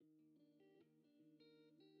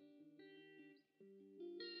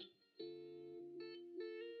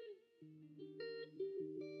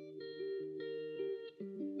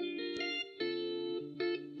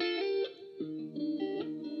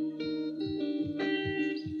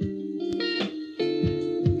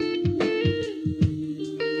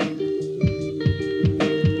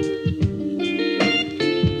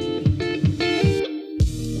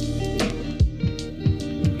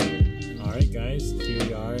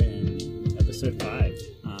episode 5.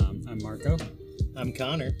 I'm Marco. I'm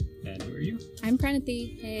Connor. And who are you? I'm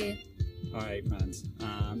Pranati. Hey. All right, friends.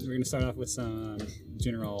 We're going to start off with some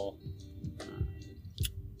general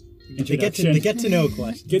The get to know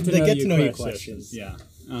questions. Get to know you questions. Yeah.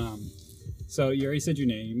 So you already said your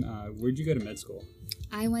name. Where'd you go to med school?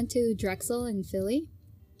 I went to Drexel in Philly.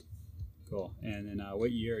 Cool. And then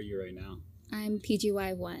what year are you right now? I'm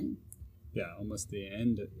PGY 1. Yeah, almost at the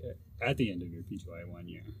end of your PGY 1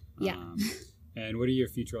 year. Yeah. And what are your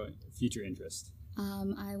future interests?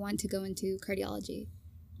 I want to go into cardiology.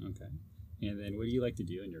 Okay. And then what do you like to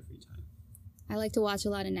do in your free time? I like to watch a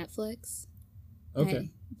lot of Netflix. Okay. I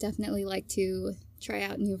definitely like to try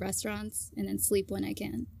out new restaurants and then sleep when I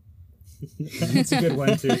can. That's a good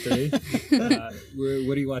 1, 2, 3.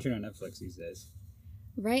 What are you watching on Netflix these days?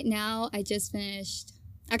 Right now, I just finished...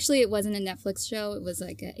 Actually, it wasn't a Netflix show. It was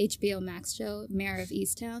like a HBO Max show, Mayor of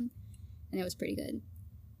Easttown, and it was pretty good.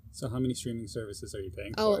 So how many streaming services are you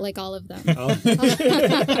paying for? Oh, like all of them. Oh.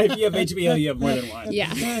 If you have HBO, you have more than one.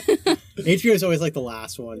 Yeah. HBO is always like the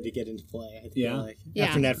last one to get into play. I feel Yeah? like. Yeah.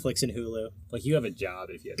 After Netflix and Hulu. Like you have a job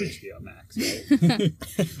if you have HBO Max,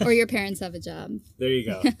 right? Or your parents have a job. There you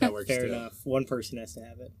go. That works Fair too. enough. One person has to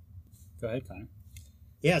have it. Go ahead, Connor.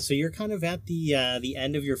 Yeah, so you're kind of at the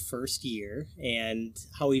end of your first year, and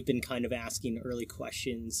how we've been kind of asking early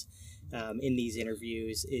questions in these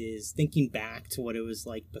interviews is thinking back to what it was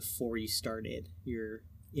like before you started your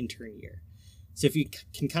intern year. So if you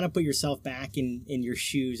can kind of put yourself back in your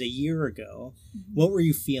shoes a year ago, what were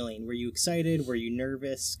you feeling? Were you excited? Were you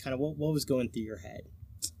nervous? Kind of what was going through your head?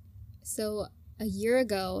 So a year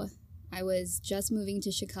ago, I was just moving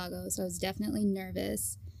to Chicago, so I was definitely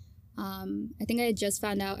nervous. I think I had just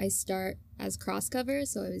found out I start as cross cover,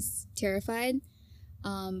 so I was terrified.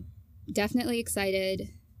 Definitely excited,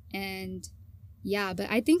 and yeah, but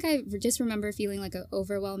I think I just remember feeling like an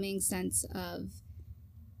overwhelming sense of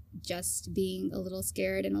just being a little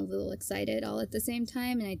scared and a little excited all at the same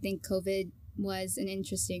time, and I think COVID was an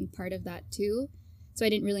interesting part of that too, so I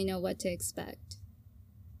didn't really know what to expect.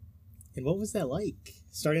 And what was that like,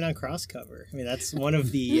 starting on cross cover? I mean, that's one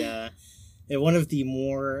of the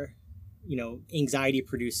more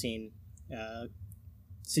anxiety-producing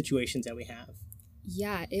situations that we have.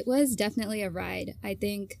 Yeah, it was definitely a ride. I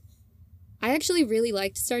think I actually really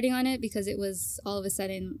liked starting on it because it was all of a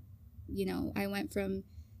sudden, I went from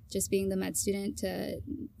just being the med student to,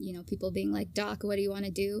 people being like, Doc, what do you want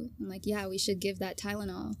to do? I'm like, yeah, we should give that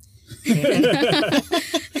Tylenol.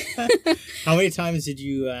 How many times did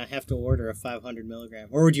you have to order a 500 milligram?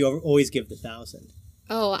 Or would you always give the 1,000?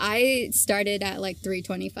 Oh, I started at like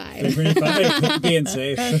 325. 325, being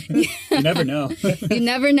safe. You never know. You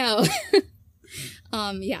never know.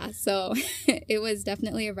 Yeah, so it was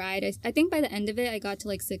definitely a ride. I think by the end of it, I got to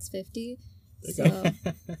like 650. So,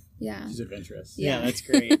 yeah. She's adventurous. Yeah, that's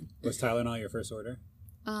great. Was Tylenol your first order?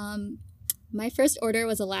 My first order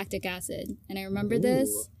was a lactic acid, and I remember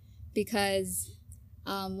this because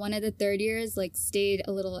one of the third years stayed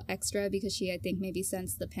a little extra because she, I think, maybe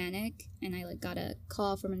sensed the panic, and I got a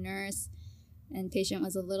call from a nurse, and patient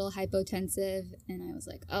was a little hypotensive, and I was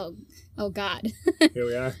like, oh God. Here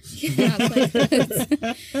we are.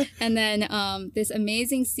 And then this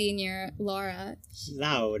amazing senior, Laura.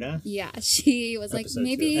 Laura. Yeah, she was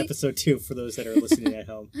Episode 2 for those that are listening at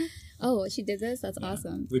home. Oh, she did this? That's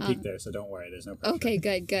awesome. We peeked there, so don't worry. There's no pressure. Okay,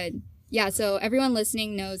 good. Yeah, so everyone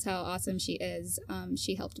listening knows how awesome she is.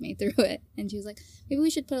 She helped me through it. And she was like, maybe we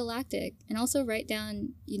should put a lactic. And also write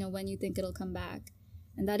down, when you think it'll come back.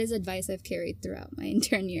 And that is advice I've carried throughout my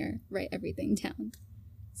intern year. Write everything down.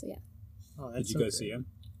 So, yeah. Oh, that's Did you go see him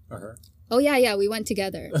or her? Oh, yeah, we went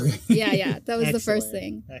together. Okay. Yeah, that was the first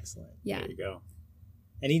thing. Excellent. Yeah. There you go.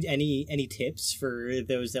 Any tips for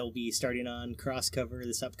those that will be starting on cross cover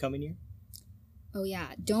this upcoming year? Oh, yeah.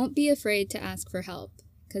 Don't be afraid to ask for help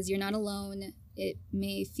because you're not alone. It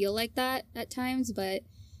may feel like that at times, but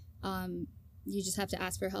you just have to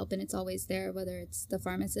ask for help, and it's always there, whether it's the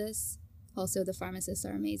pharmacist. Also, the pharmacists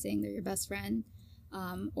are amazing. They're your best friend.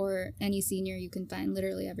 Or any senior you can find.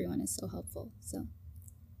 Literally everyone is so helpful. So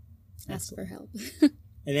ask for help.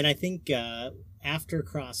 And then I think after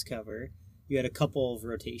cross cover, you had a couple of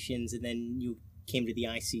rotations, and then you came to the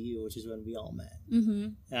ICU, which is when we all met.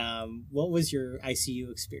 Mm-hmm. What was your ICU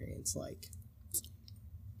experience like?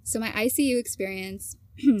 So my ICU experience,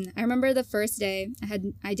 I remember the first day,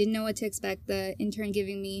 I didn't know what to expect. The intern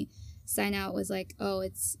giving me sign out was like, oh,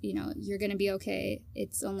 it's, you're going to be okay.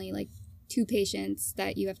 It's only 2 patients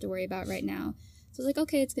that you have to worry about right now. So I was like,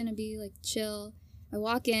 okay, it's going to be chill. I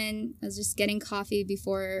walk in, I was just getting coffee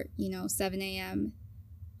before, 7 a.m.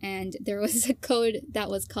 And there was a code that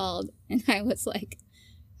was called, and I was like,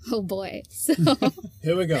 oh boy. So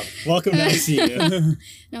Here we go. Welcome to ICU. and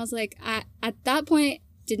I was like, at that point,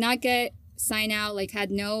 did not get sign out, like had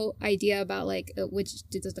no idea about like which,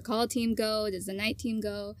 does the call team go? Does the night team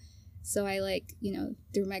go? So I like,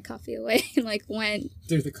 threw my coffee away and like went.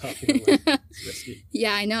 Threw the coffee away. It's risky.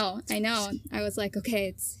 Yeah, I know. I was like, okay,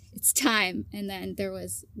 it's time. And then there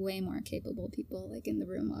was way more capable people like in the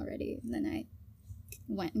room already. And then I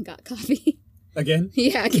went and got coffee. Again?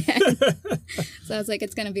 Yeah, again. So I was like,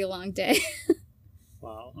 it's going to be a long day.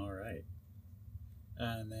 Wow. All right.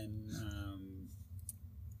 And then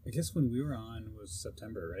I guess when we were on was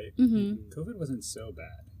September, right? Mm-hmm. COVID wasn't so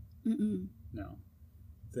bad. Mm-mm. No.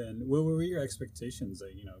 Then what were your expectations?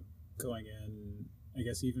 Like, going in, I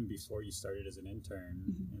guess even before you started as an intern,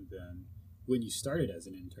 and then when you started as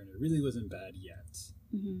an intern, it really wasn't bad yet.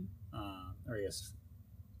 Mm-hmm. Or I guess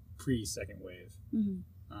pre-second wave. Mm-hmm.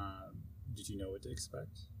 Did you know what to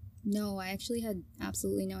expect? No, I actually had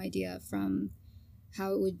absolutely no idea from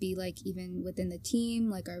how it would be like even within the team.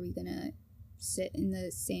 Like, are we going to sit in the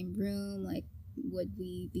same room? Like, would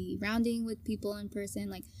we be rounding with people in person?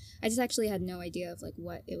 Like, I just actually had no idea of like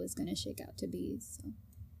what it was going to shake out to be. So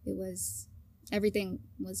everything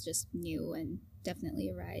was just new and definitely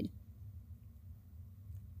a ride.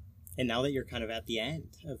 And now that you're kind of at the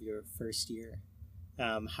end of your first year,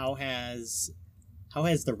 how has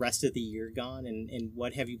the rest of the year gone, and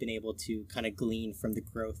what have you been able to kind of glean from the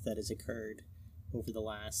growth that has occurred over the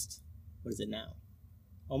last, what is it now?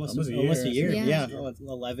 Almost a year. Yeah.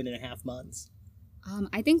 11 and a half months.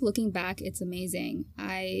 I think looking back, it's amazing.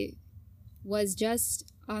 I was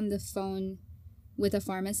just on the phone with a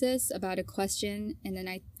pharmacist about a question, and then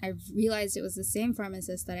I realized it was the same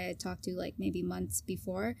pharmacist that I had talked to like maybe months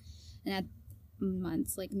before, and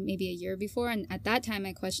like maybe a year before. And at that time,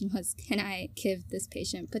 my question was, can I give this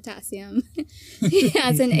patient potassium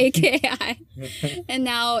as an AKI? And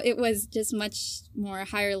now it was just much more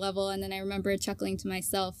higher level. And then I remember chuckling to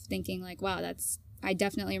myself thinking like, wow, I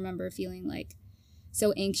definitely remember feeling like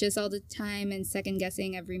so anxious all the time and second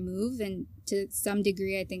guessing every move. And to some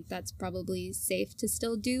degree, I think that's probably safe to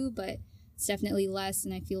still do, but it's definitely less.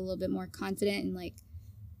 And I feel a little bit more confident in like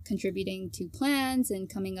contributing to plans and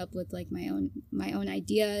coming up with like my own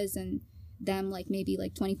ideas, and them like maybe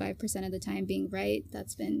like 25% of the time being right.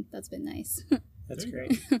 That's been nice. That's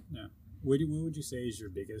great. Yeah. What would you say is your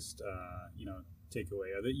biggest takeaway?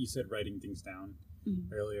 You said writing things down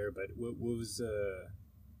earlier, but what was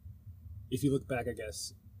if you look back, I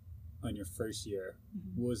guess, on your first year,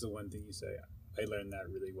 what was the one thing you say, I learned that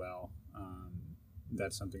really well?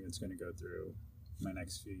 That's something that's going to go through my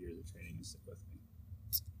next few years of training and stick with me.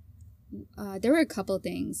 There were a couple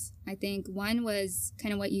things. I think one was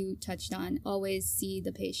kind of what you touched on. Always see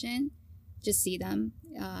the patient. Just see them.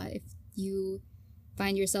 If you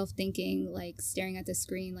find yourself thinking, like staring at the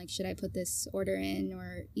screen, like, should I put this order in?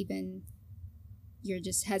 Or even you're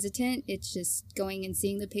just hesitant. It's just going and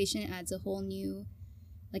seeing the patient adds a whole new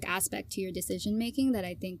like aspect to your decision making that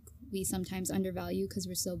I think we sometimes undervalue because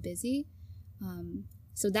we're so busy.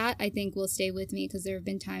 So that I think will stay with me, because there have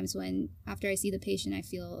been times when after I see the patient, I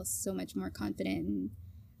feel so much more confident in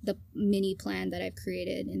the mini plan that I've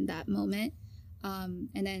created in that moment. And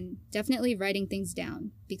then definitely writing things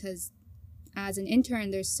down, because as an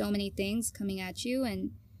intern, there's so many things coming at you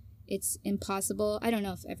and it's impossible. I don't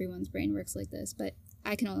know if everyone's brain works like this, but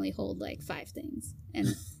I can only hold like 5 things.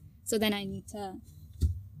 And so then I need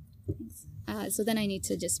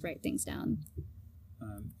to just write things down.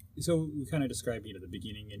 So we kind of described, the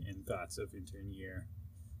beginning and thoughts of intern year.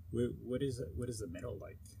 What is the middle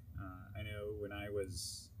like? I know when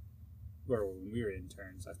we were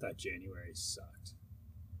interns, I thought January sucked.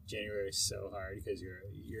 January is so hard because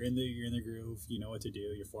you're in the groove. You know what to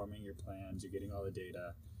do. You're forming your plans. You're getting all the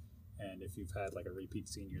data. And if you've had like a repeat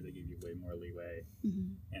senior, they give you way more leeway.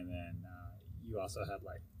 Mm-hmm. And then you also had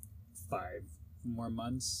like 5 more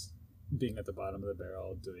months being at the bottom of the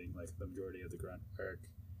barrel, doing like the majority of the grunt work.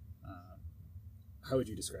 How would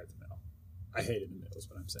you describe the middle? I hated the middle is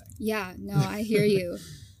what I'm saying. Yeah, no, I hear you.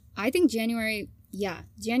 I think January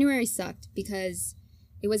sucked because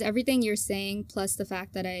it was everything you're saying, plus the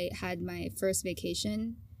fact that I had my first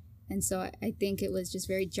vacation. And so I think it was just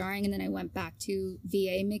very jarring. And then I went back to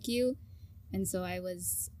VA MICU. And so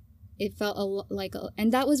it felt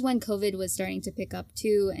and that was when COVID was starting to pick up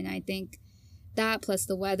too. And I think that plus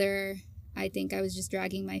the weather, I think I was just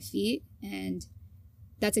dragging my feet. And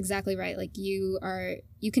that's exactly right. Like you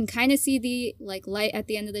can kind of see the like light at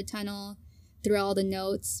the end of the tunnel through all the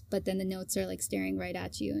notes, but then the notes are like staring right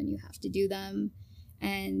at you and you have to do them.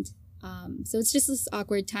 And so it's just this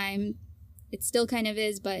awkward time. It still kind of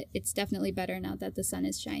is, but it's definitely better now that the sun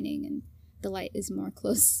is shining and the light is more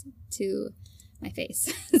close to my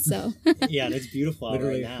face. So Yeah, and it's beautiful out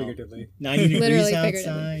Literally, right now. figuratively. 90 degrees Literally, outside,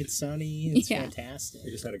 figuratively. sunny. It's Yeah. fantastic.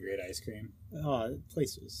 We just had a great ice cream. Oh, the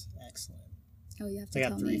place was excellent. oh, you have to I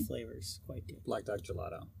tell got 3 me. flavors. Quite good. Black Dog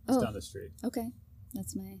Gelato. It's Oh. down the street. Okay,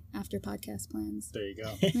 that's my after podcast plans. There you go.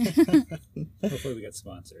 Hopefully we get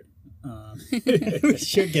sponsored. We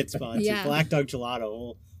should get sponsored. Yeah. Black Dog Gelato.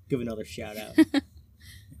 We'll give another shout out.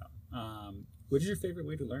 What is your favorite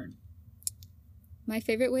way to learn? My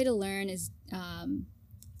favorite way to learn is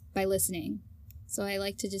by listening. So I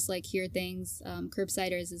like to just like hear things.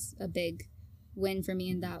 Curbsiders is a big win for me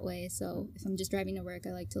in that way. So if I'm just driving to work,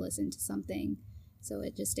 I like to listen to something, so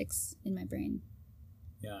it just sticks in my brain.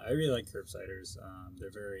 Yeah, I really like Curbsiders.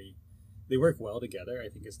 They work well together. I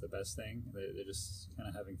think is the best thing. They're just kind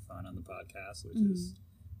of having fun on the podcast, which is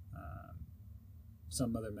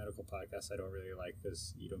some other medical podcasts I don't really like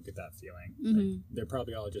because you don't get that feeling. Like, they're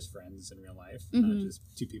probably all just friends in real life, not just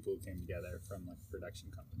two people who came together from like a production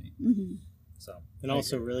company. So And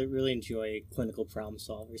also really enjoy clinical problem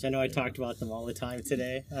solvers. I know I talked about them all the time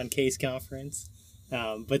today on Case Conference,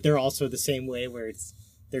 but they're also the same way where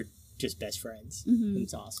they're just best friends. And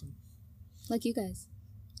it's awesome. Like you guys.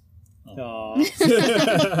 Aw.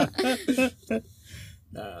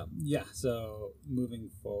 Yeah. So moving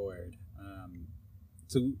forward,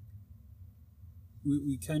 so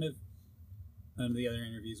we kind of on the other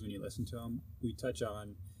interviews when you listen to them, we touch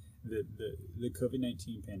on the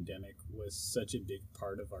COVID-19 pandemic was such a big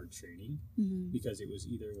part of our training because it was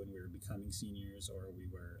either when we were becoming seniors or we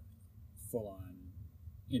were full on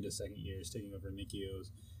into second years taking over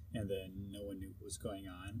MICUs, and then no one knew what was going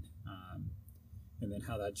on, and then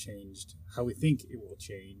how that changed, how we think it will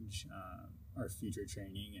change our future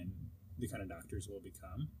training and the kind of doctors we'll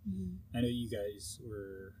become. I know you guys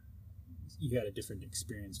you had a different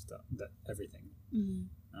experience with that everything.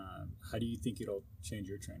 How do you think it'll change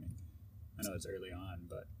your training? I know it's early on,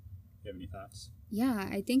 but do you have any thoughts? Yeah,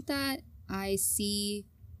 I think that I see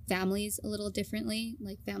families a little differently,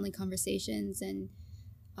 like family conversations and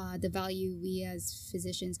the value we as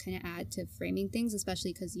physicians kind of add to framing things,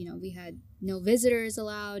 especially because, we had no visitors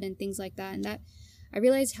allowed and things like that. And that I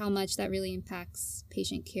realized how much that really impacts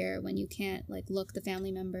patient care when you can't like look the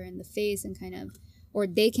family member in the face and kind of, or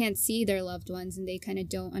they can't see their loved ones and they kind of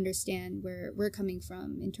don't understand where we're coming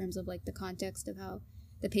from in terms of like the context of how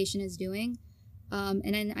the patient is doing. And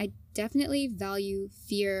then I definitely value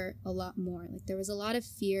fear a lot more. Like there was a lot of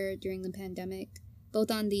fear during the pandemic, both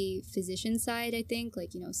on the physician side, I think,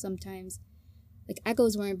 like, sometimes like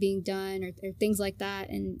echoes weren't being done or things like that.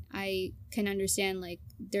 And I can understand like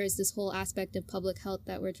there's this whole aspect of public health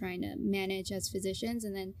that we're trying to manage as physicians.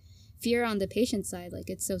 And then fear on the patient side, like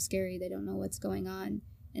it's so scary. They don't know what's going on.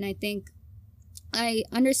 And I think I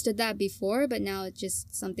understood that before, but now it's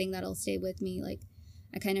just something that'll stay with me. Like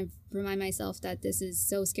I kind of remind myself that this is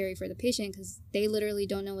so scary for the patient because they literally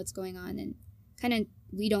don't know what's going on. And kind of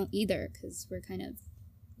we don't either because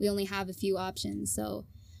we only have a few options. So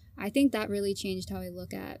I think that really changed how I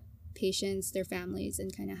look at patients, their families,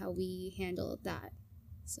 and kind of how we handle that.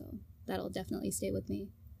 So that'll definitely stay with me.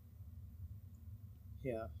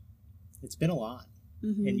 Yeah. It's been a lot.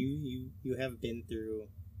 And you have been through.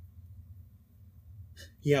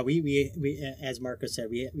 Yeah, we as Marco said,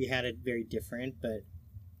 we had it very different, but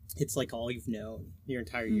it's like all you've known your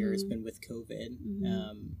entire year has been with COVID,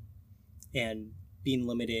 and being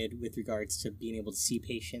limited with regards to being able to see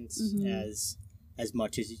patients as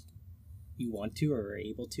much as you want to or are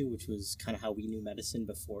able to, which was kind of how we knew medicine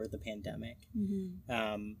before the pandemic.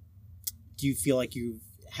 Do you feel like you've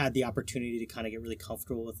had the opportunity to kind of get really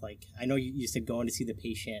comfortable with, like, I know you said going to see the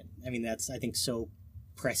patient. I mean, that's, I think, so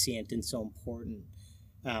prescient and so important.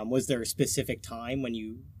 Was there a specific time when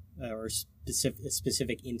you, or a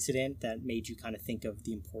specific incident that made you kind of think of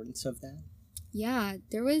the importance of that? Yeah,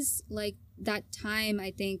 there was like that time,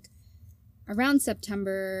 I think, around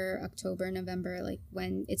September, October, November, like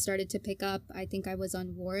when it started to pick up. I think I was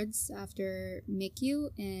on wards after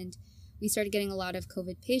MICU and we started getting a lot of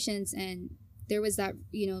COVID patients, and there was that,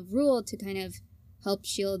 rule to kind of help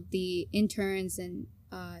shield the interns. And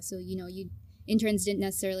so, interns didn't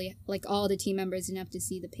necessarily, like all the team members didn't have to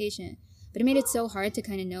see the patient, but it made it so hard to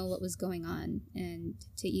kind of know what was going on and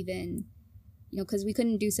to even, because we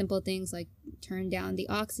couldn't do simple things like turn down the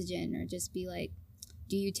oxygen or just be like,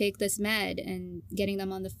 do you take this med? And getting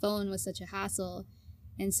them on the phone was such a hassle.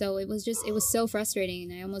 And so it was so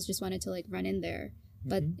frustrating, and I almost just wanted to like run in there.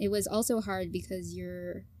 But it was also hard because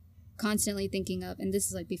you're constantly thinking of, and this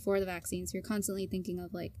is like before the vaccines, you're constantly thinking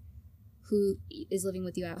of like who is living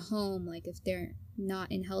with you at home, like if they're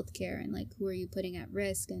not in healthcare, and like who are you putting at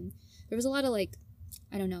risk. And there was a lot of like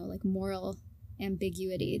I don't know, like moral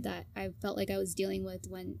ambiguity that I felt like I was dealing with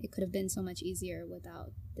when it could have been so much easier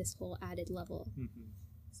without this whole added level.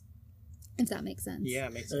 If that makes sense. Yeah,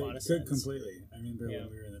 it makes a lot of sense. Completely. I remember when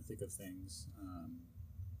we were in the thick of things,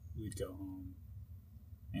 we'd go home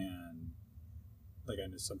and like I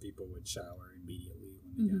know some people would shower immediately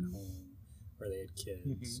when they got home, or they had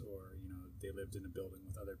kids, or they lived in a building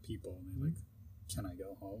with other people, and they're like, "Can I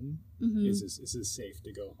go home? Is this safe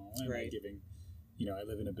to go home? Am I giving? I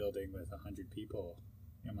live in a building with 100 people.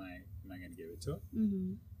 Am I going to give it to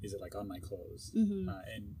them? Is it like on my clothes?"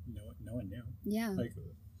 And no one knew. Yeah. Like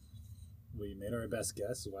we made our best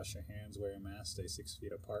guess: wash your hands, wear a mask, stay 6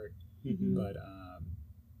 feet apart. But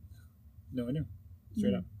no one knew.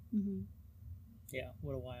 Straight up. Yeah,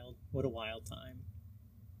 what a wild time.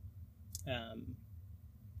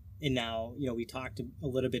 And now, we talked a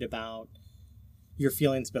little bit about your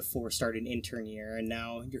feelings before starting intern year, and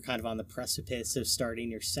now you're kind of on the precipice of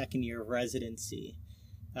starting your second year of residency.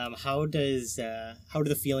 How do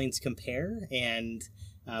the feelings compare, and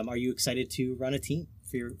are you excited to run a team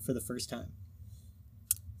for the first time?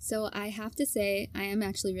 So I have to say, I am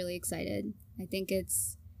actually really excited. I think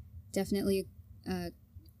it's definitely a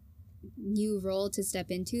new role to step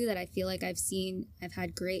into that I feel like I've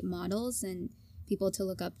had great models and people to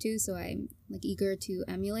look up to, so I'm like eager to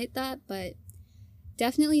emulate that, but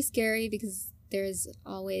definitely scary because there's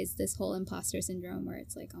always this whole imposter syndrome where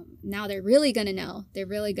it's like, oh, now they're really gonna know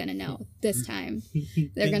this time.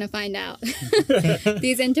 They're gonna find out.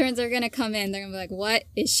 These interns are gonna come in, they're gonna be like, what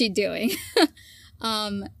is she doing?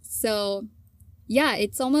 So yeah,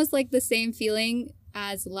 it's almost like the same feeling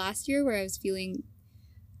as last year where I was feeling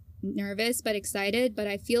nervous but excited, but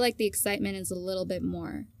I feel like the excitement is a little bit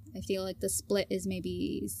more. I feel like the split is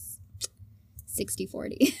maybe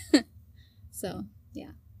 60-40. So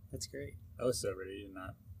yeah, that's great. I was so ready to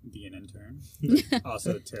not be an intern, but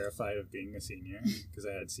also terrified of being a senior because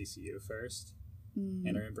I had CCU first.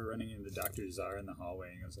 And I remember running into Dr. Czar in the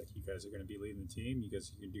hallway, and I was like, "You guys are going to be leading the team. You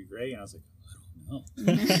guys are going to do great." And I was like,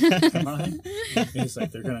 "I don't know. Come on." And he's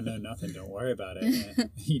like, "They're going to know nothing. Don't worry about it." And,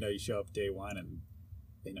 you show up day one, and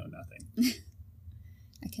they know nothing.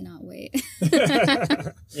 I cannot wait.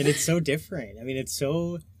 And it's so different. I mean, it's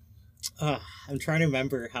so... I'm trying to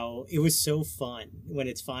remember how it was so fun when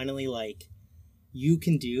it's finally like you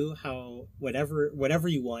can do whatever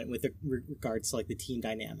you want with regards to like the team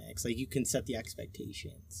dynamics. Like you can set the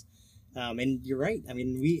expectations. And you're right. I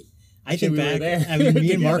mean, me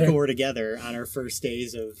and Marco were together on our first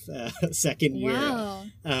days of second year. Wow.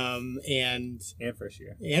 And first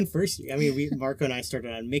year. I mean, Marco and I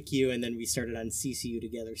started on MICU, and then we started on CCU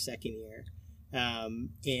together second year.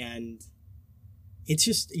 And it's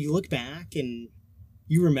just, you look back and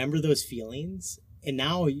you remember those feelings, and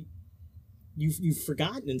now you've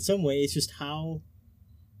forgotten in some ways just how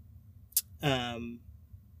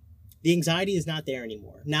the anxiety is not there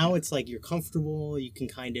anymore. Now it's like you're comfortable, you can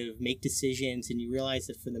kind of make decisions, and you realize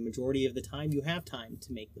that for the majority of the time you have time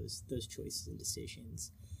to make those choices and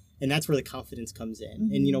decisions. And that's where the confidence comes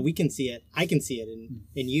in. And we can see it. I can see it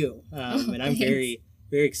in you. And I'm very,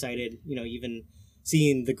 very excited, even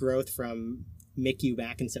seeing the growth from MICU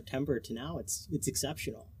back in September to now. It's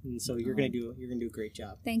exceptional. And so you're gonna do a great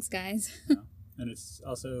job. Thanks, guys. And it's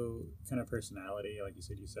also kind of personality. Like you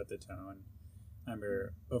said, you set the tone. I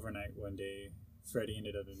remember overnight one day, Freddie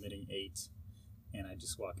ended up admitting 8, and I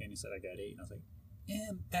just walked in. He said I got 8, and I was like,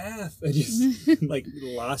 MF. I just like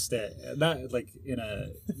lost it. Not like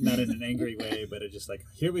not in an angry way, but it just like,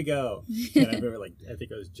 here we go. And I remember I think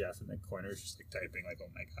it was Jeff in the corner just like typing like, oh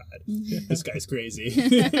my God, this guy's crazy.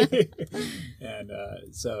 And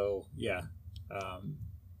so yeah,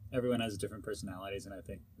 everyone has different personalities, and I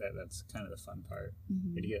think that's kind of the fun part.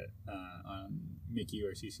 You get on MICU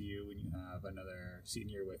or CCU when you have another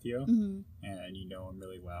senior with you, and you know them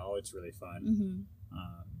really well. It's really fun.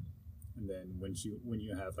 And then when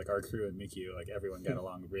you have like our crew at MICU, like everyone got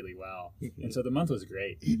along really well, and so the month was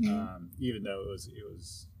great. Even though it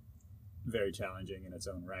was very challenging in its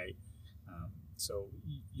own right. So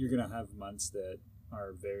you're gonna have months that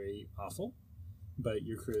are very awful, but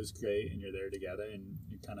your crew is great, and you're there together, and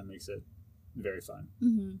it kind of makes it very fun.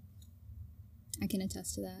 I can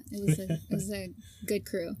attest to that. It was a good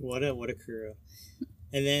crew. What a crew!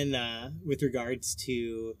 And then with regards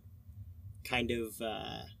to kind of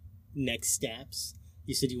next steps,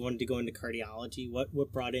 you said you wanted to go into cardiology.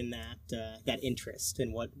 What brought in that interest,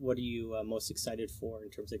 and what are you most excited for in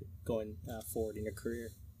terms of going forward in your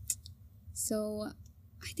career? So,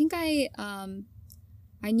 I think I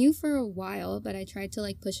knew for a while, but I tried to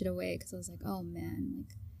like push it away because I was like, oh man,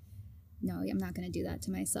 like no, I'm not going to do that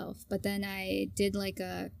to myself. But then I did like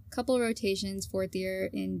a couple rotations 4th year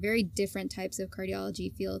in very different types of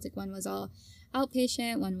cardiology fields. Like one was all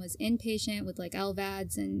outpatient, one was inpatient with like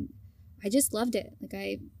LVADs, and I just loved it.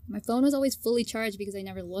 Like my phone was always fully charged because I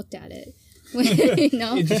never looked at it. You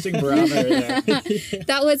know? Interesting barometer there.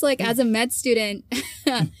 That was like as a med student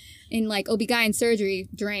in like OB-GYN surgery,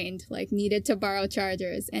 drained, like needed to borrow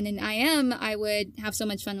chargers. And in IM, I would have so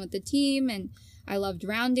much fun with the team, and I loved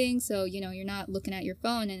rounding. So, you know, you're not looking at your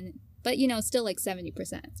phone, but, you know, still like 70%,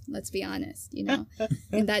 let's be honest, you know,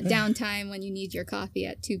 in that downtime when you need your coffee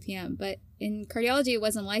at 2 p.m. But in cardiology, it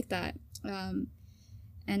wasn't like that.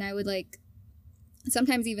 And I would like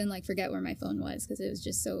sometimes even like forget where my phone was because it was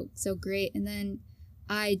just so great. And then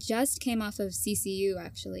I just came off of CCU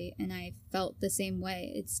actually, and I felt the same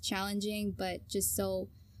way. It's challenging, but just so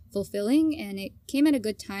fulfilling. And it came at a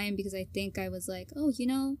good time because I think I was like, oh, you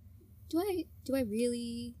know, do I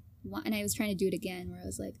really want, and I was trying to do it again where I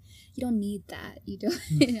was like, you don't need that. You don't,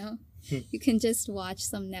 you know, you can just watch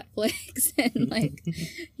some Netflix and like,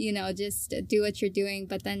 you know, just do what you're doing.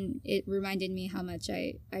 But then it reminded me how much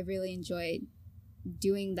I really enjoyed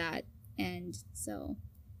doing that. And so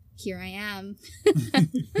here I am.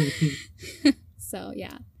 So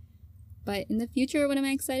yeah. But in the future, what am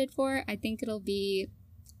I excited for? I think it'll be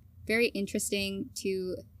very interesting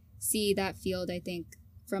to see that field, I think,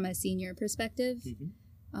 from a senior perspective.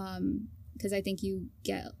 Because I think you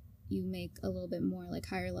make a little bit more like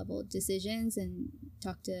higher level decisions and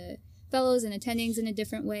talk to fellows and attendings in a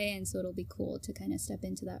different way. And so it'll be cool to kind of step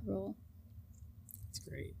into that role. That's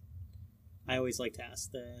great. I always like to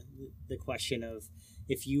ask the question of,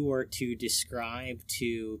 if you were to describe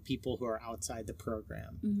to people who are outside the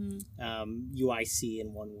program, UIC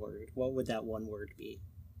in one word, what would that one word be?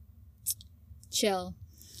 Chill.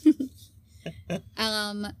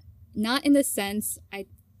 Not in the sense,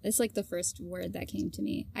 it's like the first word that came to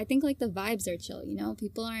me. I think like the vibes are chill, you know?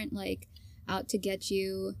 People aren't like out to get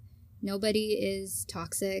you. Nobody is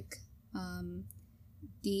toxic.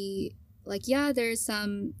 There's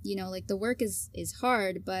some, you know, like the work is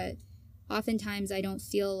hard, but oftentimes I don't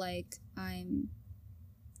feel like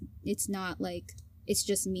it's not like, it's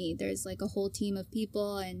just me. There's like a whole team of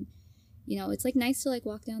people, and, you know, it's like nice to like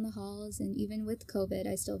walk down the halls. And even with COVID,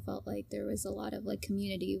 I still felt like there was a lot of like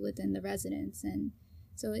community within the residents. And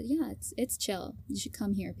so, it's chill. You should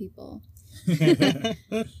come here, people.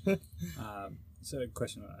 So a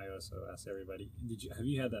question I also ask everybody: have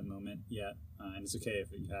you had that moment yet? And it's okay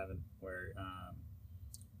if you haven't, where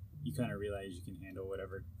you kind of realize you can handle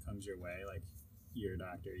whatever comes your way. Like, you're a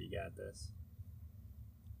doctor, you got this.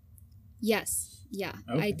 Yes, yeah.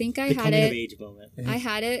 Okay. I think the had it. Of age moment. I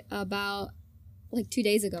had it about like 2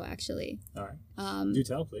 days ago, actually. All right. Do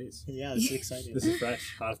tell, please. Yeah, it's exciting. This is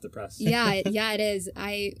fresh, hot off the press. Yeah, it is.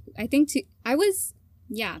 I think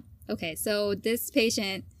okay. So this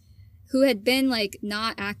patient, who had been like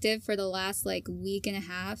not active for the last like week and a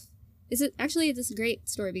half. This is a great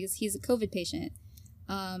story because he's a COVID patient.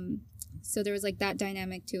 So there was like that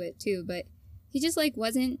dynamic to it too, but he just like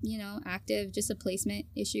wasn't, you know, active, just a placement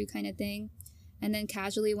issue kind of thing. And then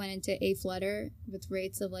casually went into aflutter with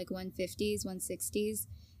rates of like 150s, 160s.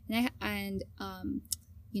 And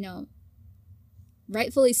you know,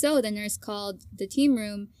 rightfully so, the nurse called the team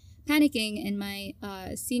room panicking, and my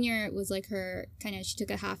senior was like she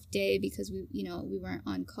took a half day because we weren't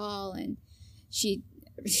on call, and she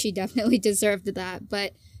definitely deserved that.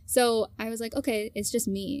 But so I was like, okay, it's just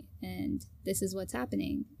me, and this is what's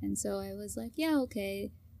happening. And so I was like, yeah,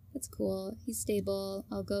 okay, that's cool. He's stable.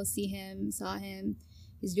 I'll go see him. Saw him.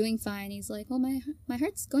 He's doing fine. He's like, oh, my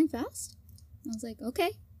heart's going fast. I was like,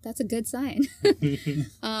 okay, that's a good sign.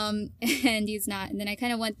 And he's not. And then I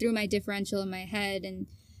kind of went through my differential in my head, and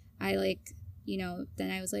I like, you know,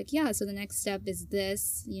 then I was like, yeah, so the next step is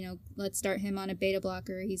this, you know, let's start him on a beta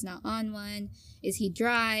blocker. He's not on one. Is he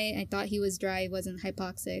dry? I thought he was dry. He wasn't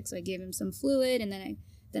hypoxic. So I gave him some fluid, and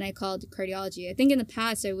then I called cardiology. I think in the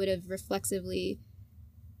past I would have reflexively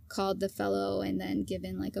called the fellow and then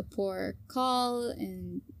given like a poor call,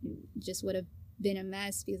 and just would have been a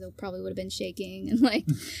mess because it probably would have been shaking and like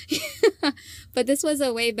but this was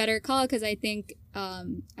a way better call because I think I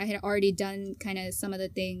had already done kind of some of the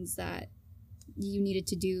things that you needed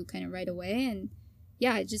to do kind of right away. And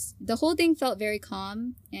yeah, just the whole thing felt very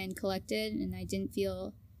calm and collected, and I didn't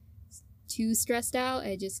feel too stressed out.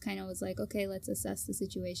 I just kind of was like, okay, let's assess the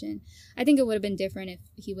situation. I think it would have been different if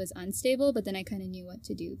he was unstable, but then I kind of knew what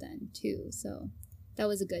to do then too. So that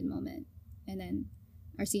was a good moment. And then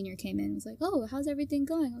our senior came in and was like, oh, how's everything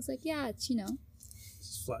going? I was like, yeah, it's, you know,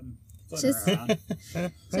 just flutting around.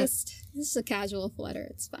 just a casual flutter.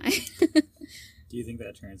 It's fine. Do you think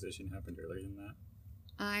that transition happened earlier than that?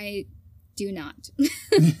 I do not.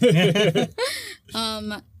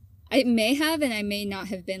 I may have, and I may not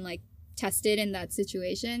have been like tested in that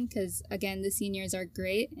situation, because again, the seniors are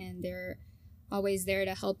great and they're always there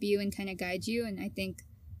to help you and kind of guide you. And I think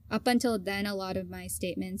up until then, a lot of my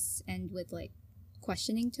statements end with like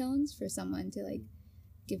questioning tones for someone to like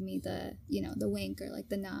give me the, you know, the wink or like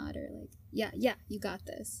the nod or like, yeah, you got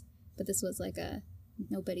this. But this was like a,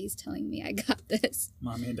 nobody's telling me I got this.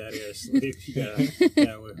 Mommy and daddy are asleep. You gotta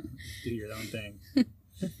do your own thing.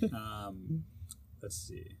 Let's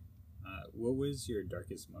see. What was your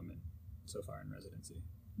darkest moment so far in residency?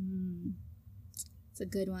 It's a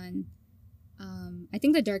good one. I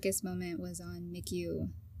think the darkest moment was on MICU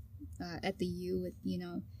at the U with, you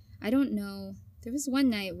know, I don't know. There was one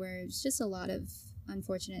night where it was just a lot of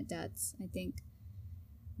unfortunate deaths. I think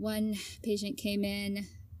one patient came in.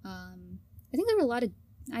 I think there were a lot of,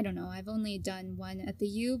 I don't know, I've only done one at the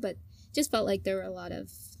U, but just felt like there were a lot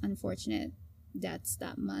of unfortunate deaths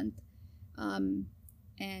that month.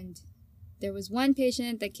 And there was one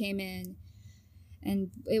patient that came in, and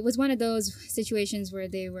it was one of those situations where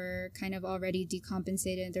they were kind of already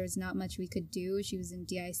decompensated. There was not much we could do. She was in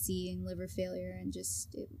DIC and liver failure and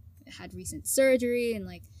just had recent surgery. And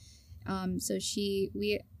like, so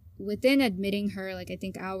within admitting her, like I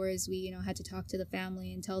think hours, we, you know, had to talk to the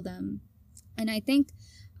family and tell them. And I think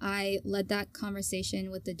I led that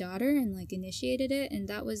conversation with the daughter and like initiated it. And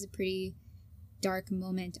that was a pretty dark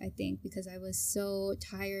moment, I think, because I was so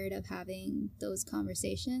tired of having those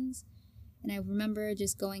conversations. And I remember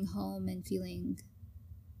just going home and feeling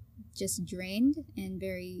just drained and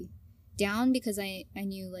very down, because I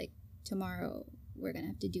knew like tomorrow we're going to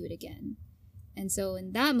have to do it again. And so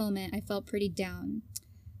in that moment, I felt pretty down.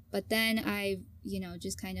 But then I, you know,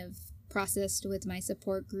 just kind of processed with my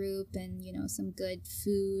support group and, you know, some good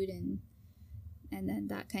food. And then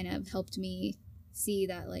that kind of helped me see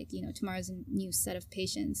that, like, you know, tomorrow's a new set of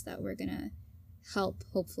patients that we're going to help,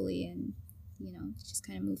 hopefully, and, you know, just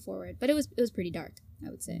kind of move forward. But it was pretty dark, I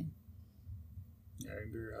would say. Yeah, I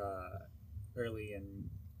remember early in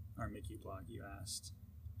our Mickey blog, you asked,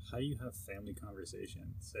 how do you have family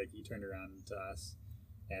conversations? Like, you turned around to us,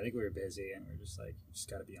 and I think we were busy, and we were just like, you just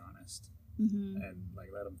got to be honest. Mm-hmm. And,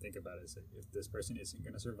 like, let them think about it. So if this person isn't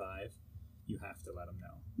going to survive, you have to let them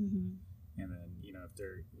know. Mm-hmm. And then, you know,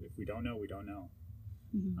 if we don't know, we don't know.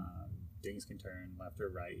 Mm-hmm. Things can turn left or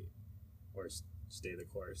right, or stay the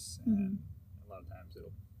course. Mm-hmm. And a lot of times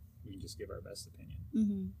we can just give our best opinion.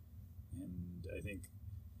 Mm-hmm. And I think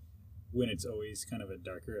when it's always kind of a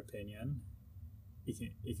darker opinion, it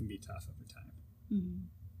can be tough over time. Mm-hmm.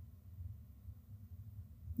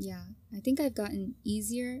 Yeah, I think I've gotten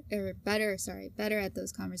better at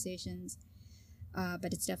those conversations,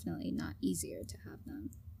 but it's definitely not easier to have them.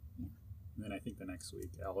 Yeah. And then I think the next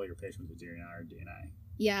week, all your patients with DNI or DNI.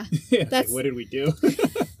 Yeah, that's like, what did we do?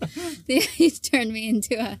 You turned me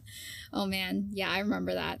into oh man, yeah, I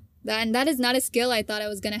remember that. And that is not a skill I thought I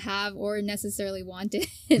was gonna have or necessarily wanted.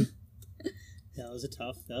 Yeah, that was a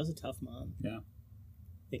tough month. Yeah,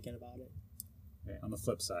 thinking about it. Okay, on the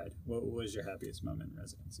flip side, what was your happiest moment in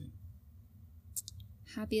residency?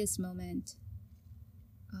 Happiest moment,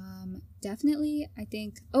 definitely, I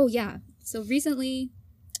think. Oh yeah, so recently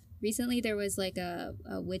there was like a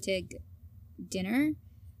WITIG dinner,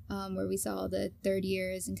 where we saw the third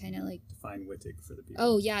years and kind of like define WITIG for the people.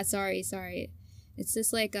 Oh yeah, sorry. It's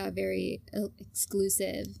just like a very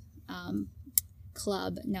exclusive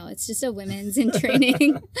club. No, it's just a women's in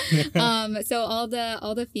training. So all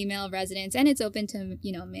the female residents, and it's open to,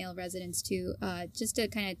 you know, male residents too, just to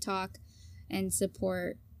kind of talk and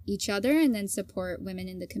support each other and then support women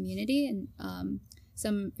in the community. And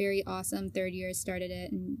some very awesome third years started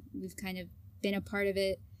it, and we've kind of been a part of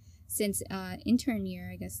it since intern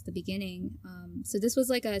year, I guess, the beginning. So this was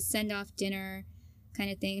like a send-off dinner kind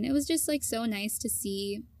of thing. And it was just like so nice to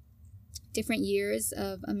see different years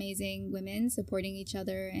of amazing women supporting each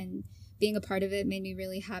other, and being a part of it made me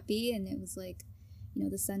really happy. And it was like, you know,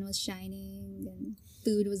 the sun was shining and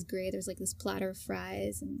food was great. There was like this platter of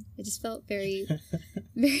fries, and it just felt very,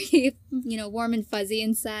 very, you know, warm and fuzzy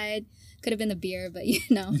inside. Could have been the beer, but you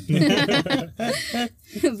know. But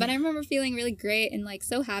I remember feeling really great and like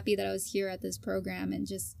so happy that I was here at this program, and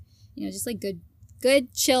just, you know, just like good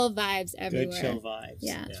chill vibes everywhere. Good chill vibes.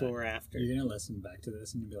 Yeah. That's what we're after. You're going to listen back to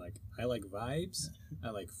this and you'll be like, I like vibes,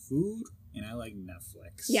 I like food, and I like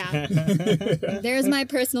Netflix. Yeah. There's my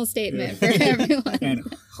personal statement for everyone. And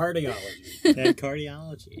cardiology. And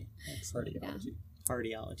cardiology. Cardiology. Yeah.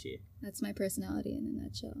 Cardiology. That's my personality in a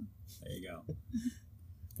nutshell. There you go.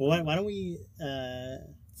 Well, why don't we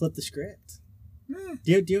flip the script?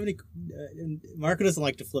 Do you have any? Marco doesn't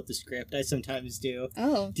like to flip the script. I sometimes do.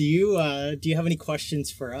 Oh. Do you have any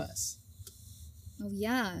questions for us? Oh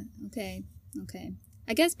yeah. Okay.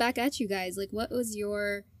 I guess back at you guys. Like, what was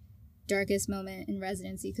your darkest moment in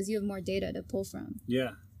residency? Because you have more data to pull from.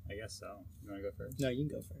 Yeah, I guess so. You want to go first? No, you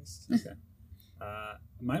can go first. Okay.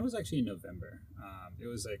 Mine was actually in November.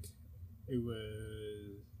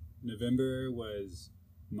 November was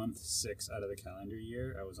month 6 out of the calendar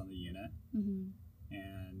year. I was on the unit,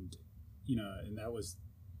 and and that was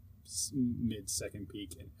mid-second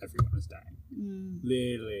peak, and everyone was dying.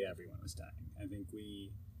 Literally everyone was dying. I think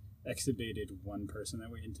we extubated one person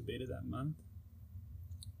that we intubated that month.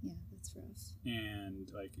 Yeah, that's rough.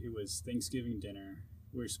 And it was Thanksgiving dinner.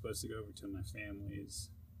 We were supposed to go over to my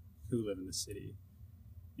family's who live in the city,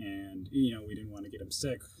 and we didn't want to get them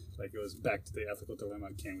sick. It was back to the ethical dilemma: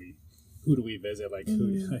 who do we visit?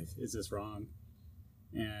 Who is this wrong?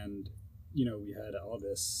 And we had all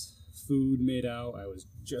this food made out. I was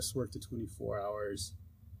just worked at 24 hours.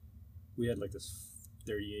 We had this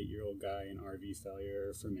 38-year-old guy in RV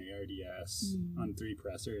failure from ARDS on 3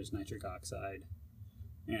 pressors, nitric oxide,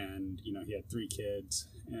 and he had 3 kids,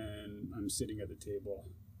 and I'm sitting at the table,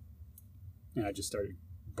 and I just started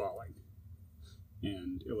bawling,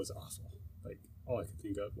 and it was awful. All I could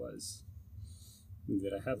think of was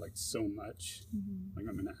that I had so much.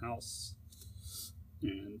 I'm in a house,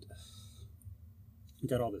 and I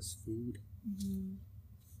got all this food, and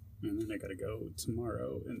then I gotta go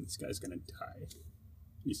tomorrow, and this guy's gonna die.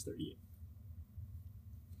 He's 38.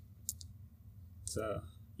 So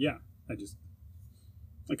yeah, I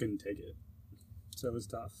couldn't take it. So it was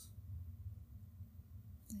tough.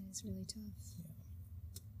 That is really tough.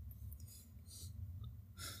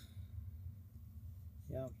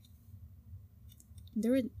 Yeah.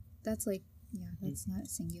 That's not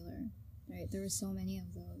singular, right? There were so many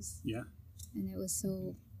of those. Yeah. And it was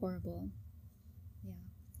so horrible. Yeah,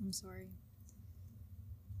 I'm sorry.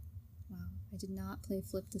 Wow, I did not play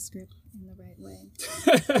flip the script in the right way.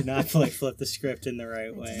 Did not play flip the script in the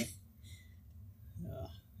right way.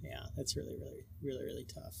 Yeah, that's really, really, really, really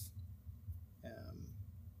tough.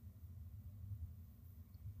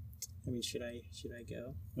 Should I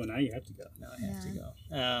go? Well, now you have to go. No, I have to go.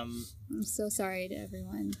 I'm so sorry to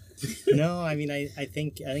everyone. No, I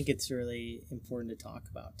think it's really important to talk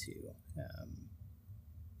about too,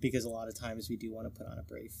 because a lot of times we do want to put on a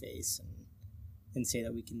brave face and say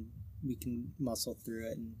that we can muscle through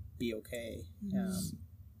it and be okay.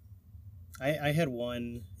 I had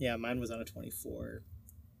one. Yeah, mine was on a 24,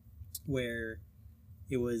 where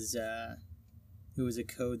it was a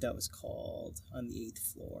code that was called on the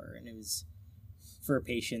 8th floor, and it was for a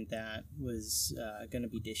patient that was going to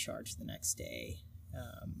be discharged the next day,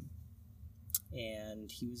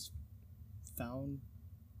 and he was found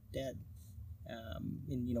dead.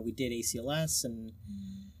 And we did ACLS, and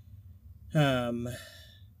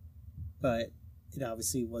but it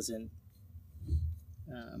obviously wasn't.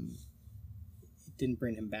 It didn't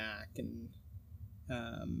bring him back, and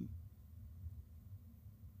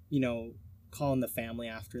calling the family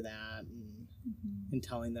after that and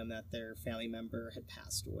telling them that their family member had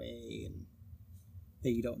passed away and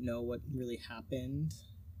that you don't know what really happened,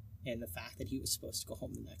 and the fact that he was supposed to go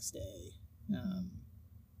home the next day.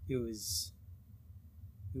 It was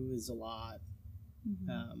a lot.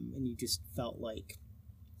 And you just felt like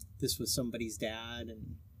this was somebody's dad,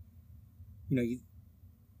 and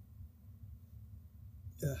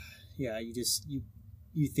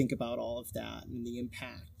you think about all of that and the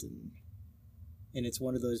impact, and it's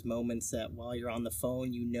one of those moments that while you're on the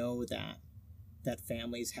phone, that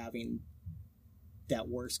family's having that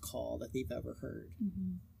worst call that they've ever heard,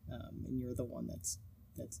 and you're the one that's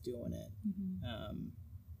doing it.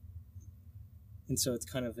 And so it's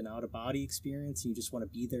kind of an out-of-body experience, and you just want to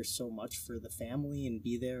be there so much for the family and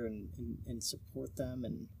be there and support them.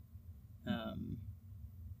 And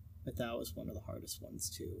but that was one of the hardest ones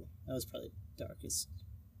too. That was probably the darkest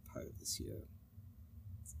part of this year.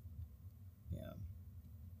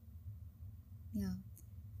 Yeah.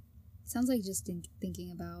 Sounds like just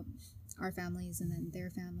thinking about our families and then their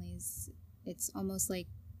families, it's almost like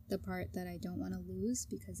the part that I don't want to lose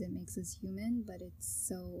because it makes us human, but it's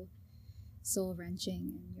so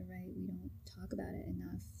soul-wrenching, and you're right, we don't talk about it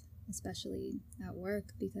enough, especially at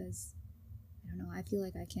work, because I don't know, I feel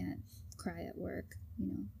like I can't cry at work,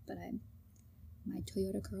 but my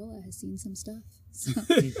Toyota Corolla has seen some stuff. So.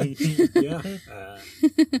 Yeah.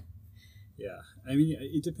 Yeah.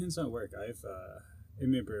 It depends on work. I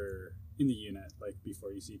remember in the unit,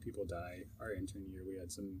 before you see people die, our intern year, we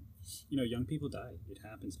had some, young people die. It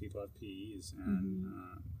happens. People have PEs, and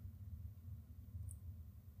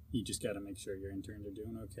you just got to make sure your interns are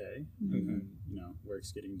doing okay. Mm-hmm. And, you know,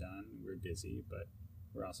 work's getting done. We're busy, but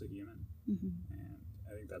we're also human. Mm-hmm. And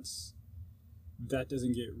I think that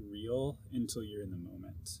doesn't get real until you're in the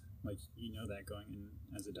moment. Like, you know that going in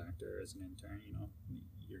as a doctor, as an intern, you know,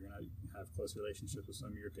 you're going to have close relationships with some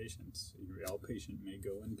of your patients. Your outpatient may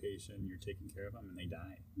go inpatient, you're taking care of them, and they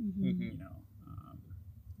die, Mm-hmm. you know.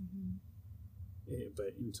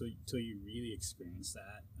 But until you really experience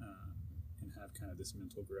that and have kind of this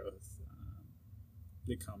mental growth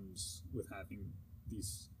that comes with having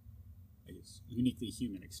these, I guess, uniquely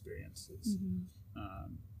human experiences,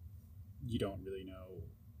 Mm-hmm. You don't really know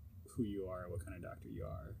who you are, what kind of doctor you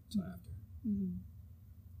are until after. Mm-hmm.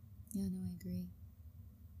 Yeah, no, I agree.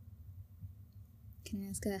 Can I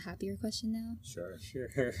ask a happier question now? Sure.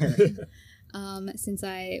 Since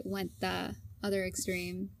I went the other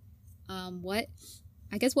extreme, what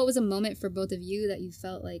was a moment for both of you that you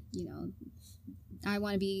felt like, you know, I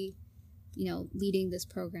want to be, you know, leading this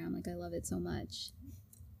program. Like, I love it so much.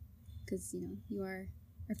 Because, you know, you are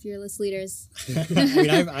our fearless leaders. I mean,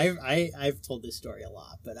 I've told this story a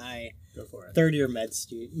lot, but Go for it. third year med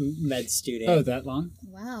student. Oh, that long?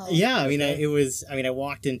 Wow. Yeah, I mean, Okay. I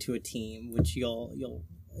walked into a team which you'll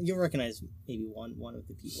recognize maybe one of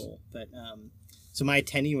the people, but so my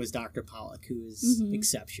attending was Dr. Pollock, who is Mhm.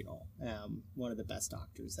 exceptional, one of the best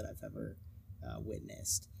doctors that I've ever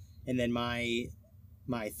witnessed. And then my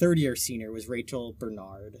third year senior was Rachel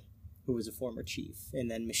Bernard, who was a former chief, and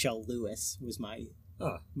then Michelle Lewis was my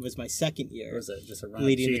second year. Or was it just a run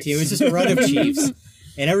leading of the Chiefs? team. It was just a run of Chiefs.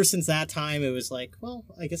 And ever since that time, it was like, well,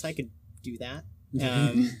 I guess I could do that.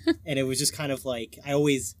 And it was just kind of like, I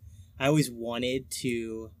always wanted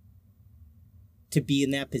to be in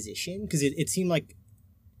that position, because it seemed like,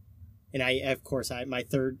 and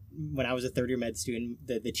when I was a third year med student,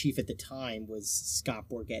 the chief at the time was Scott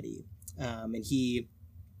Borghetti. And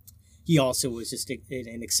he also was just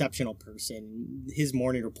an exceptional person. His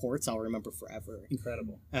morning reports I'll remember forever.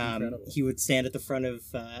 Incredible. He would stand at the front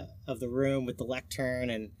of the room with the lectern,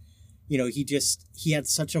 and you know, he had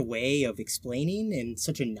such a way of explaining and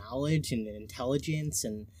such a knowledge and an intelligence,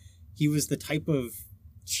 and he was the type of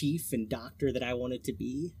chief and doctor that I wanted to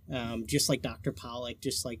be, just like Dr. Pollock,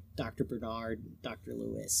 just like Dr. Bernard, Dr.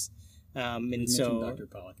 Lewis. And so Dr.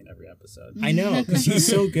 Pollock in every episode. I know, because she's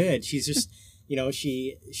so good. She's just, you know,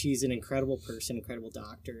 she's an incredible person, incredible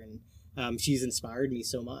doctor, and she's inspired me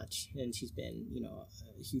so much, and she's been, you know,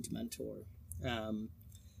 a huge mentor.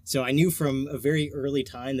 So I knew from a very early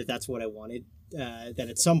time that that's what I wanted, that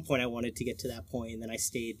at some point I wanted to get to that point, and then I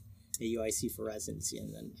stayed at UIC for residency,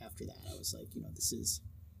 and then after that I was like, you know, this is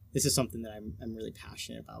something that I'm really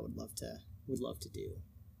passionate about, would love to do.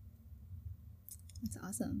 That's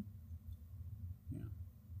awesome. Yeah.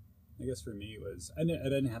 I guess for me it was, I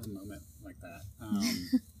didn't have a moment like that.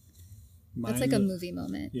 That's like a movie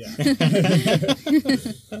moment. Yeah.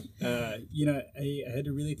 You know, I had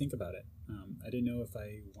to really think about it. I didn't know if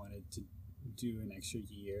I wanted to do an extra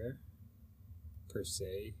year per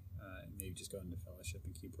se, maybe just go into fellowship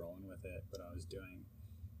and keep rolling with it, what I was doing.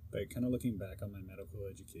 But kind of looking back on my medical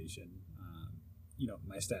education, you know,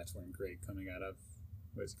 my stats weren't great coming out of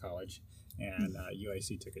college, and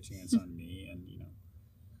UIC took a chance on me, and, you know,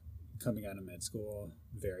 coming out of med school,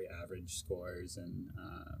 very average scores and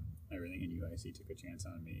everything, and UIC took a chance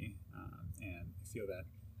on me. And I feel that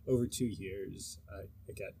over 2 years,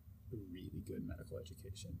 I got a really good medical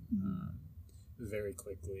education. Very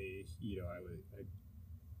quickly, you know,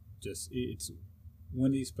 it's one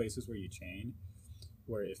of these places where you chain,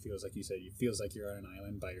 where it feels like you said, it feels like you're on an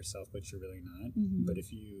island by yourself, but you're really not. Mm-hmm. But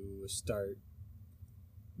if you start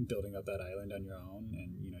building up that island on your own,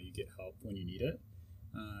 and, you know, you get help when you need it,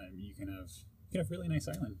 you can have a really nice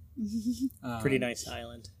island. Pretty nice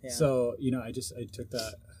island. Yeah. So, you know, I took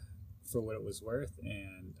that for what it was worth,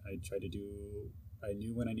 and I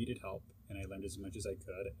knew when I needed help, and I learned as much as I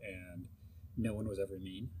could, and no one was ever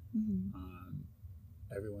mean. Mm-hmm.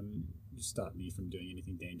 Everyone stopped me from doing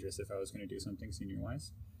anything dangerous if I was going to do something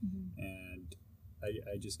senior-wise. Mm-hmm. And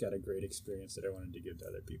I just got a great experience that I wanted to give to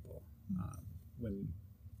other people. When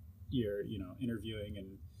you're, you know, interviewing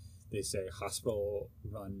and they say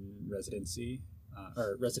hospital-run residency,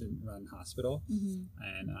 or resident-run hospital, Mm-hmm.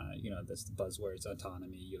 and, you know, that's the buzzwords,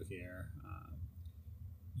 autonomy, you'll hear.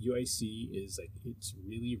 UIC is like, it's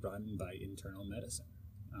really run by internal medicine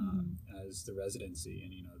as the residency,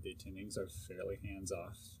 and, you know, the attendings are fairly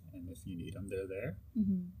hands-off, and if you need them, they're there.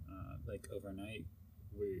 Mm-hmm. Like overnight,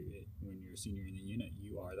 when you're a senior in the unit,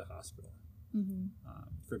 you are the hospital, Mm-hmm.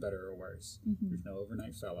 for better or worse. Mm-hmm. There's no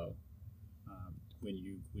overnight fellow. when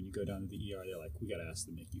you go down to the ER, they're like, we got to ask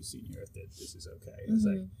the NICU senior if this is okay. It's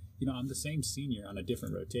like, I'm the same senior on a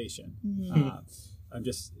different rotation. I'm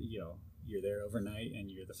just, you're there overnight and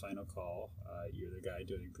you're the final call. You're the guy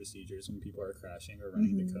doing procedures when people are crashing or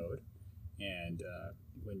running the code. And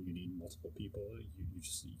when you need multiple people,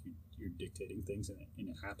 you're dictating things and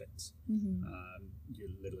it happens. You're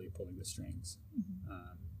literally pulling the strings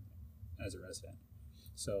as a resident.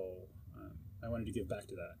 So I wanted to give back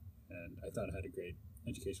to that. And I thought I had a great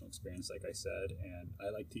educational experience, like I said, and I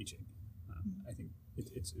like teaching. I think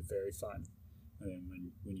it's very fun. I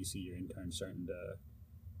mean, when you see your intern starting to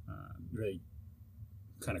really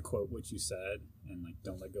kind of quote what you said and like,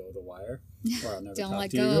 don't let go of the wire, or I'll never Don't talk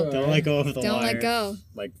let to go. you. Don't let go of the Don't wire. let go.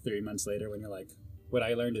 Like 3 months later, when you're like, what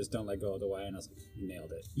I learned is don't let go of the wire, and I was like, you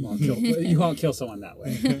nailed it. You won't kill someone that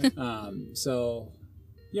way. So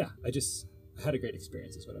yeah, I had a great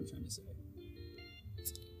experience, is what I'm trying to say.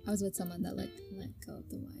 I was with someone that let go of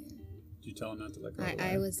the wire. Did you tell him not to let go of the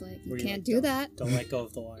wire? I was like, you Were you can't like, do that. Don't let go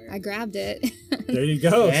of the wire. I grabbed it. There you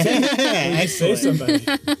go. Yeah, You save somebody.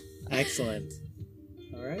 Excellent.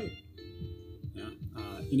 All right. Yeah.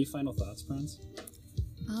 Any final thoughts, Franz?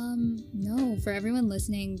 No, for everyone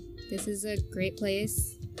listening, this is a great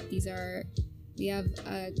place. We have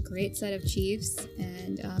a great set of chiefs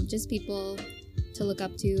and just people to look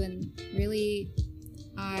up to, and really,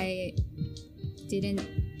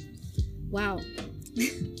 wow.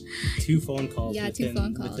 2 phone calls. Yeah, within, 2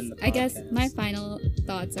 phone calls. within the I guess podcast. my final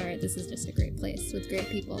thoughts are this is just a great place with great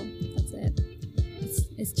people. That's it.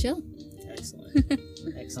 It's chill. Excellent.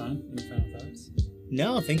 Excellent. Excellent. Any final thoughts?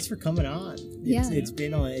 No, thanks for coming on. Yeah. It's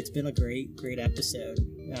been a great episode,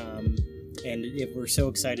 and we're so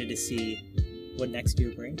excited to see what next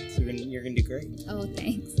year brings. You're gonna do great. Oh,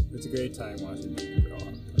 thanks. It's a great time watching people grow up.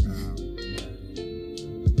 And we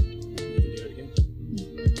can do it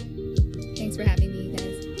again. Thanks for having me.